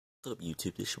What's up,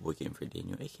 YouTube? This is your boy Game for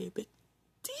Daniel, aka Big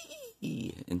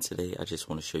D. And today I just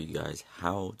want to show you guys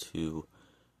how to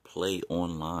play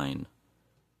online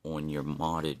on your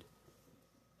modded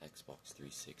Xbox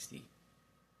 360.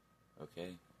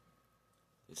 Okay?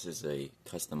 This is a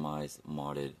customized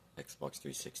modded Xbox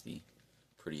 360.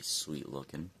 Pretty sweet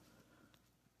looking.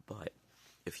 But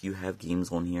if you have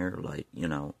games on here like,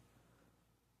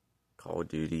 Call of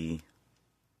Duty,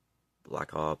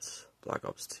 Black Ops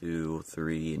 2,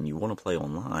 3, and you want to play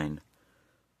online,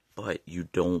 but you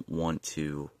don't want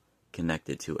to connect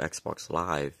it to Xbox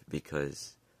Live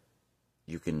because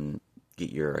you can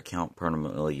get your account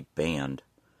permanently banned.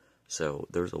 So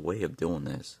there's a way of doing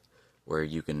this where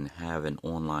you can have an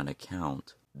online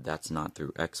account that's not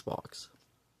through Xbox.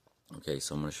 Okay,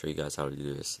 so I'm going to show you guys how to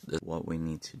do this. What we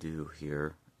need to do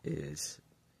here is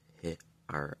hit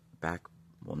our back,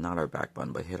 well, not our back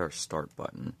button, but hit our start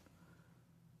button,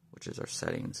 which is our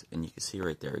settings, and you can see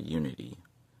right there Unity.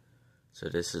 So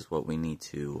this is what we need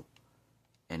to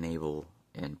enable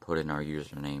and put in our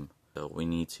username. So we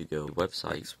need to go to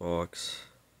website Xbox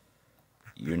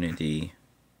Unity.net.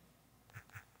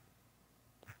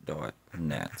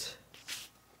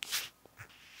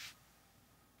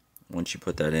 Once you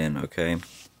put that in, okay,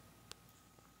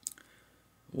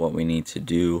 what we need to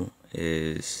do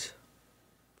is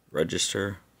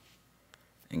register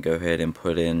and go ahead and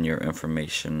put in your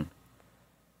information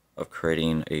of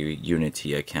creating a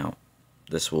Unity account.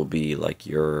 This will be like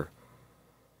your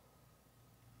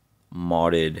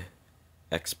modded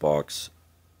Xbox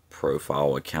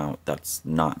profile account that's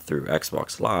not through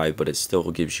Xbox Live, but it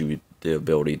still gives you the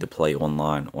ability to play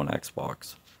online on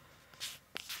Xbox.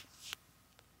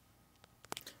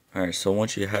 Alright, so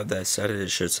once you have that set, it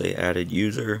should say added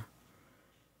user.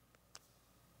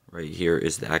 Right here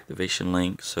is the activation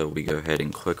link, so we go ahead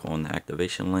and click on the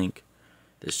activation link.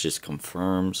 This just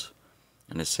confirms,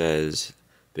 and it says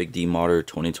Big D Modder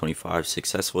 2025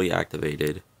 successfully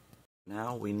activated.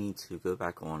 Now we need to go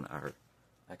back on our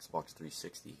Xbox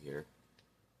 360 here,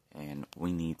 and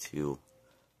we need to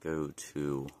go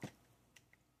to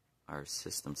our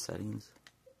system settings.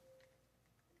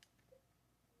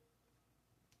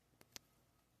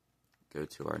 Go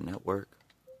to our network.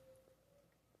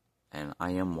 And I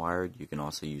am wired. You can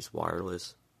also use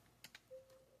wireless.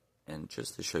 And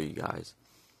just to show you guys,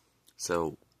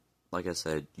 so like I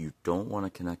said, you don't want to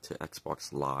connect to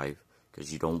Xbox Live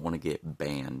because you don't want to get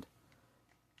banned.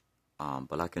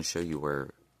 But I can show you where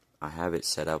I have it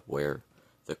set up where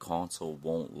the console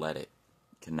won't let it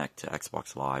connect to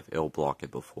Xbox Live. It'll block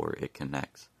it before it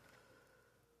connects.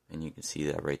 And you can see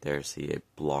that right there. See, it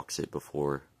blocks it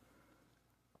before.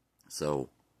 So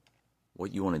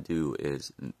what you want to do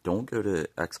is don't go to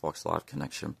Xbox Live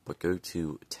connection, but go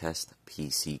to test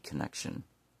PC connection.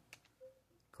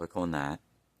 Click on that.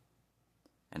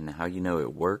 And how you know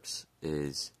it works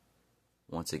is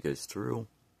once it goes through,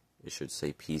 it should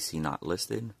say PC not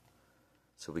listed.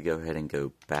 So we go ahead and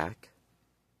go back.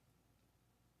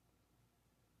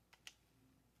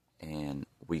 And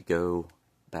we go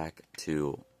back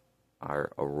to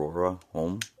our Aurora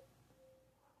home.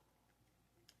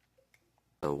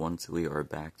 So once we are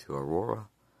back to Aurora,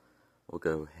 we'll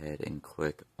go ahead and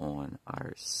click on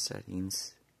our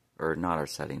settings, or not our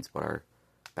settings, but our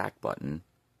back button.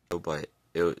 But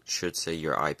it should say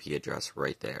your IP address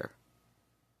right there.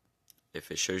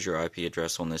 If it shows your IP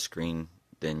address on this screen,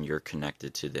 then you're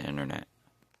connected to the internet.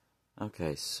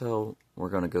 Okay, so we're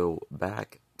going to go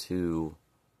back to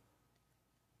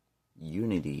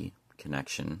Unity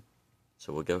connection.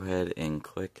 So we'll go ahead and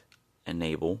click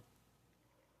enable.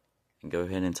 And go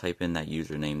ahead and type in that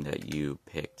username that you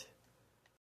picked.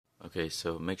 Okay,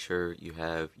 so make sure you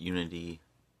have Unity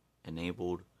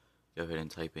enabled. Go ahead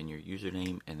and type in your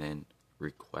username and then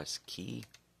request key.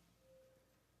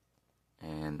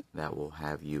 And that will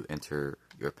have you enter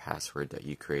your password that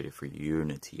you created for your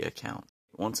Unity account.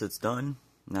 Once it's done,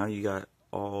 now you got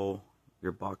all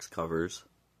your box covers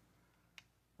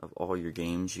of all your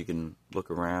games. You can look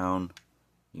around,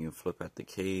 you can flip at the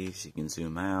case, you can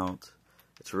zoom out.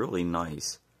 It's really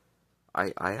nice.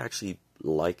 I actually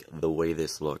like the way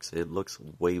this looks. It looks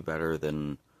way better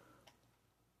than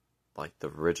like the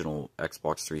original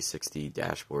Xbox 360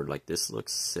 dashboard. Like, this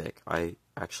looks sick. I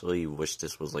actually wish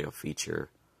this was like a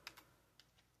feature.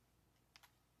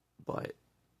 But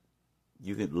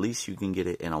you can, at least you can get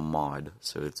it in a mod,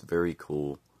 so it's very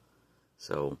cool.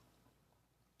 So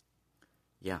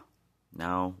yeah,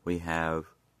 now we have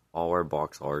all our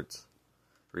box arts.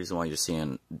 The reason why you're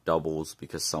seeing doubles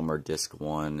because some are disc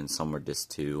 1 and some are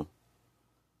disc 2.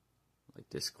 Like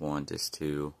disc 1, disc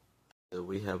 2. So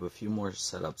we have a few more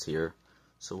setups here.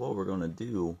 So what we're going to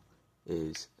do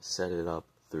is set it up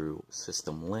through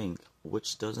System Link,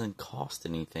 which doesn't cost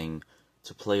anything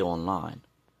to play online.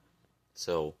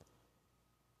 So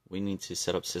we need to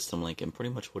set up System Link, and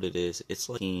pretty much what it is, it's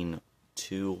like linking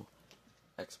two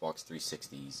Xbox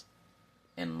 360s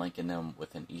and linking them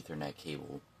with an Ethernet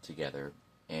cable together,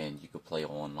 and you could play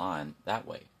online that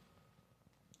way.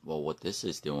 Well, what this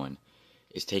is doing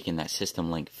is taking that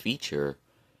System Link feature,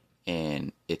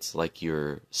 and it's like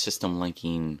you're system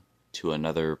linking to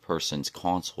another person's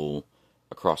console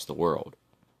across the world,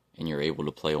 and you're able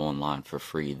to play online for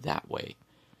free that way.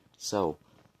 So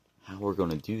how we're going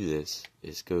to do this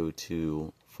is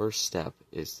first step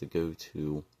is to go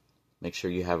to, make sure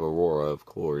you have Aurora, of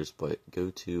course, but go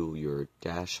to your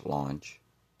dash launch,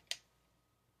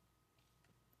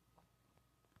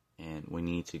 and we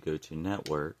need to go to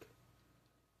network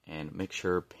and make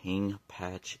sure ping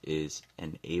patch is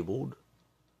enabled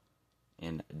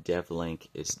and devlink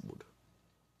is disabled.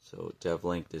 So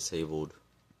devlink disabled,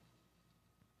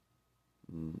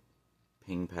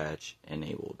 ping patch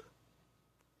enabled.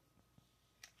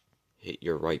 Hit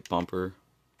your right bumper,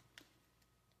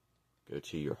 go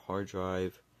to your hard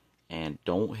drive, and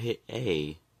don't hit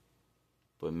A,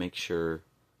 but make sure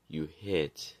you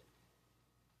hit,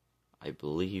 I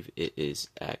believe it is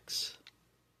X,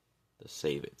 to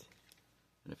save it.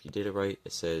 And if you did it right,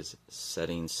 it says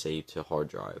settings save to hard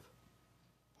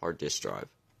disk drive.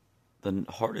 The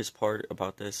hardest part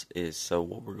about this is, so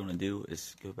what we're going to do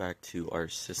is go back to our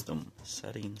system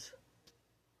settings,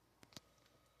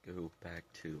 go back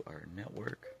to our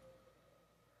network.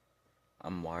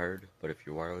 I'm wired, but if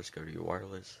you're wireless, go to your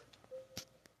wireless,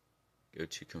 go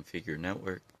to configure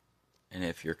network, and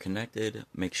if you're connected,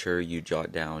 make sure you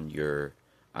jot down your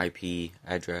IP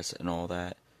address and all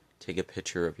that. Take a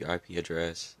picture of your IP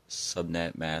address,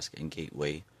 subnet, mask, and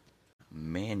gateway.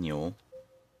 Manual.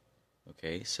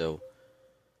 Okay, so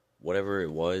whatever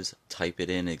it was, type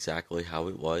it in exactly how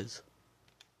it was.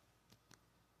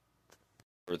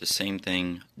 For the same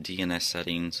thing, DNS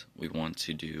settings, we want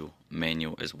to do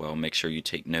manual as well. Make sure you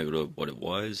take note of what it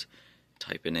was,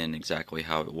 type it in exactly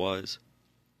how it was.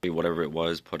 Whatever it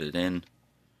was, put it in.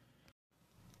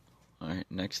 Alright,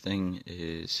 next thing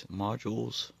is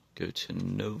modules. Go to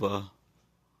Nova.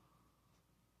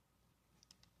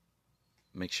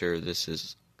 Make sure this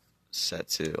is set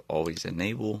to always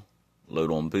enable.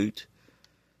 Load on boot.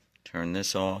 Turn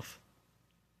this off.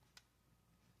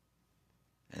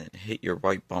 And then hit your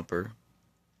right bumper.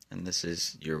 And this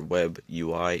is your web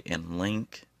UI and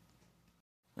link.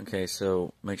 Okay,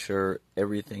 so make sure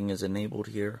everything is enabled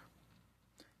here.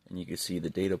 And you can see the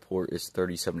data port is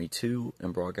 3072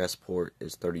 and broadcast port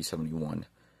is 3071.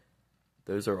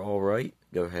 Those are all right.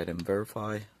 Go ahead and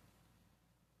verify.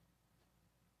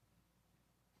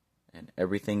 And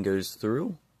everything goes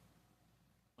through.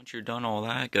 Once you're done all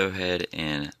that, go ahead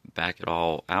and back it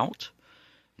all out.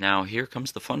 Now here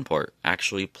comes the fun part,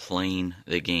 actually playing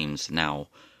the games. Now,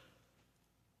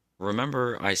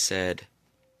 remember I said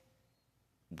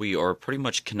we are pretty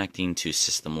much connecting to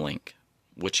System Link,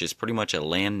 which is pretty much a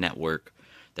LAN network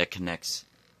that connects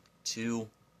two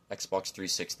Xbox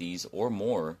 360s or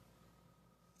more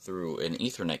through an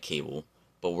Ethernet cable,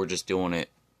 but we're just doing it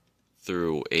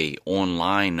through a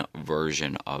online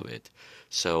version of it.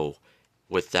 So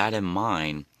with that in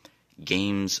mind,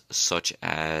 games such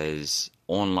as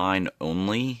online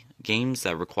only games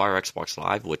that require Xbox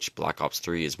Live, which Black Ops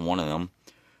 3 is one of them,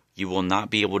 you will not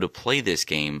be able to play this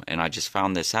game, and I just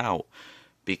found this out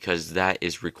because that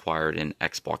is required in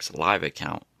Xbox Live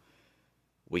account.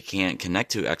 We can't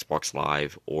connect to Xbox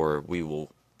Live or we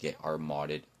will get our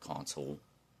modded console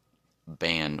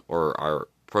banned or our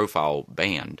profile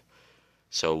banned.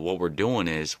 So what we're doing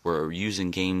is we're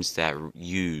using games that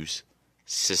use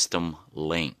System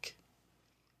Link.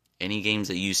 Any games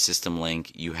that use System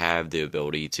Link, you have the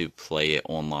ability to play it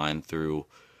online through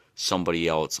somebody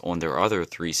else on their other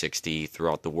 360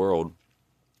 throughout the world,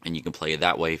 and you can play it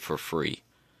that way for free.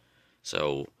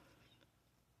 So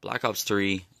Black Ops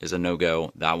 3 is a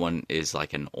no-go. That one is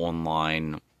like an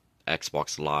online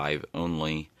Xbox Live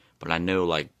only, but I know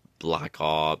like Black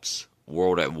Ops,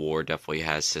 World at War definitely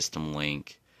has System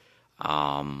Link.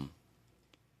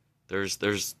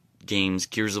 There's games,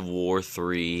 Gears of War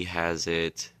 3 has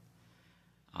it.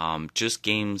 Just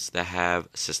games that have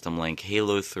System Link.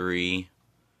 Halo 3.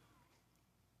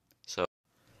 So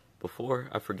before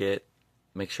I forget,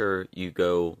 make sure you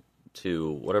go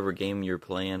to whatever game you're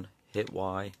playing, hit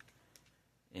Y,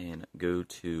 and go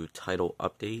to Title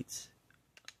Updates,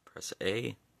 press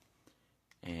A,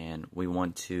 and we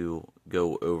want to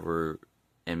go over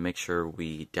and make sure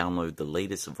we download the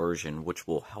latest version, which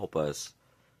will help us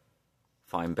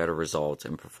find better results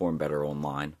and perform better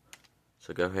online.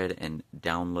 So go ahead and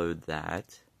download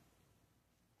that.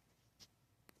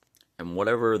 And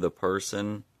whatever the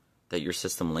person that your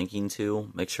system linking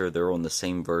to, make sure they're on the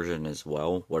same version as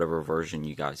well, whatever version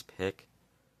you guys pick.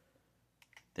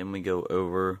 Then we go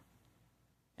over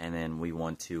and then we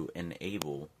want to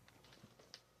enable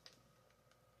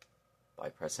by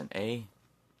pressing A,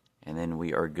 and then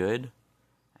we are good,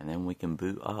 and then we can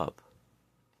boot up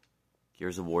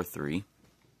Gears of War 3.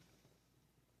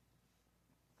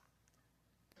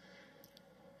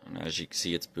 And as you can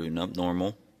see, it's booting up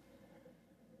normal.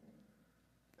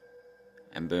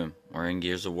 And boom, we're in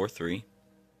Gears of War 3.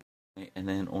 And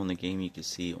then on the game, you can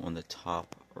see on the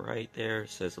top right there, it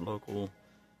says local.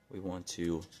 We want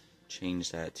to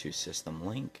change that to system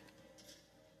link.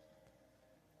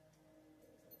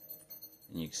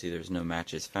 And you can see there's no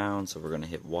matches found, so we're going to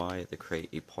hit Y to create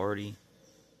a party.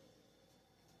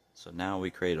 So now we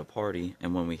create a party,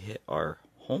 and when we hit our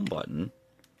home button,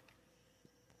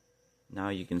 now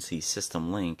you can see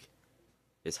system link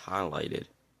is highlighted.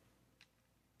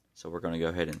 So we're going to go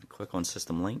ahead and click on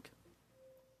system link,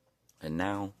 and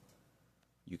now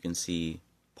you can see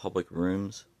public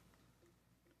rooms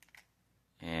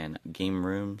and game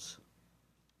rooms.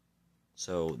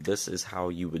 So this is how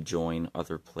you would join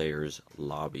other players'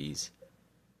 lobbies.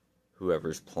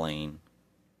 Whoever's playing,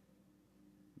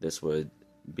 this would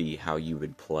be how you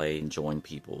would play and join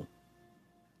people.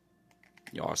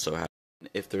 You also have,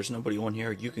 if there's nobody on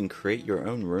here, you can create your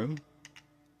own room.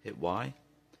 Hit Y,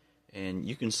 and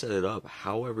you can set it up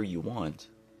however you want.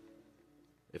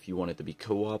 If you want it to be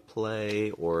co-op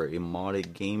play or a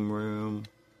modded game room,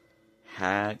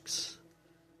 hacks.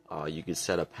 You could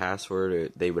set a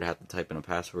password. They would have to type in a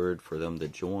password for them to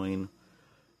join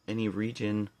any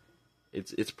region.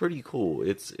 It's pretty cool.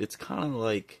 It's kind of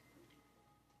like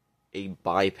a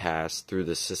bypass through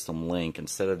the system link.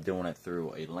 Instead of doing it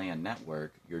through a LAN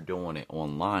network, you're doing it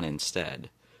online instead.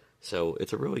 So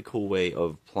it's a really cool way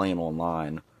of playing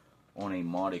online on a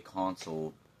modded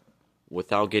console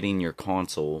without getting your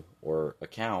console or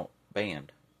account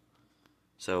banned.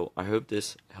 So I hope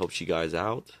this helps you guys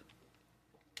out.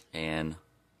 And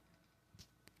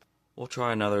we'll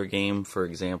try another game, for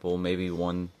example, maybe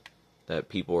one that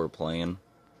people are playing.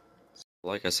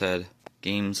 Like I said,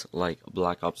 games like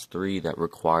Black Ops 3 that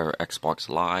require Xbox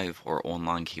Live or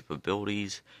online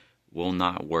capabilities will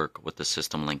not work with the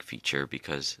system link feature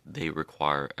because they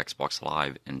require Xbox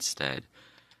Live instead.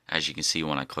 As you can see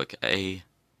when I click A,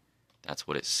 that's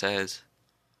what it says.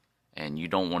 And you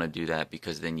don't want to do that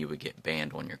because then you would get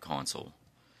banned on your console.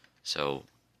 So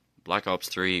Black Ops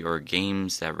 3 or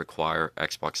games that require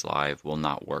Xbox Live will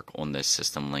not work on this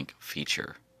system link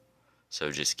feature. So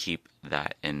just keep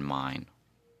that in mind.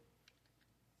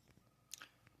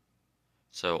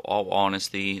 So all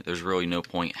honesty, there's really no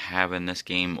point having this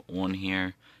game on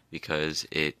here because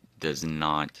it does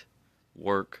not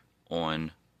work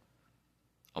on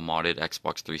a modded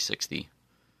Xbox 360.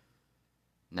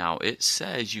 Now it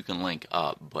says you can link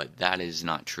up, but that is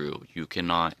not true. You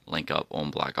cannot link up on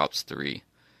Black Ops 3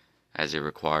 as it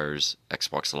requires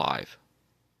Xbox Live.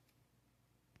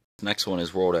 Next one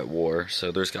is World at War,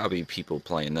 so there's got to be people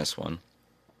playing this one.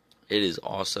 It is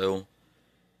also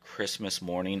Christmas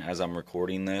morning as I'm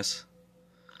recording this,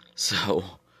 so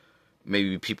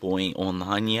maybe people ain't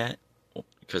online yet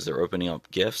because they're opening up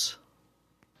gifts,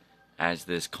 as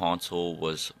this console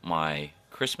was my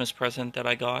Christmas present that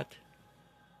I got.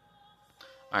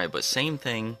 Alright, but same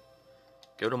thing,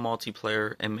 go to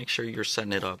multiplayer and make sure you're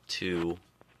setting it up to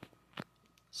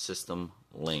system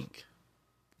link.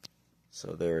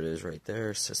 So there it is right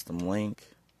there, system link.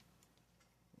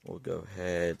 We'll go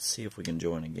ahead, see if we can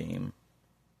join a game.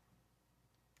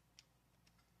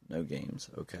 No games,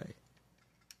 okay.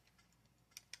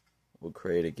 We'll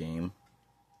create a game.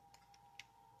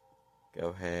 Go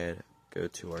ahead, go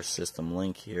to our system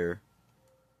link here.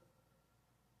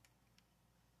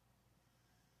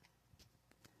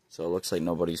 So it looks like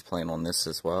nobody's playing on this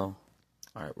as well.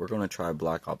 Alright, we're going to try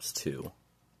Black Ops 2.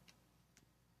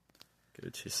 Go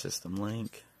to system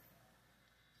link.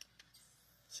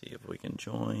 See if we can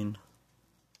join.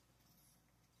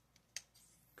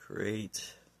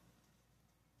 Create.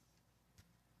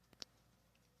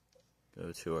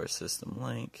 Go to our system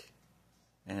link.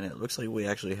 And it looks like we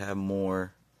actually have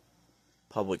more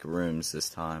public rooms this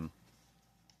time.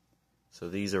 So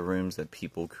these are rooms that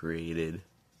people created.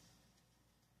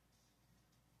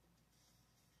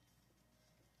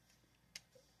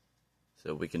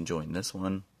 So we can join this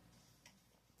one.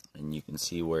 And you can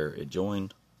see where it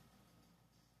joined.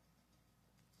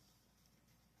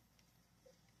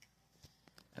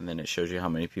 And then it shows you how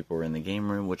many people are in the game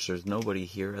room, which there's nobody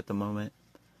here at the moment.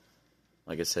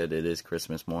 Like I said, it is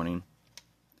Christmas morning.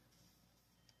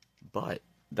 But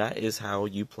that is how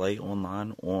you play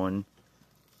online on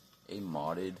a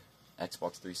modded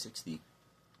Xbox 360.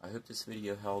 I hope this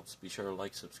video helps. Be sure to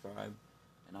like, subscribe,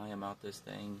 and I am out this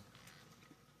thing.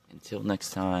 Until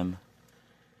next time,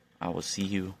 I will see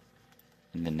you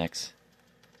in the next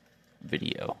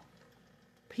video.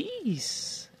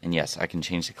 Peace. And yes, I can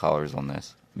change the colors on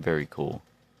this. Very cool.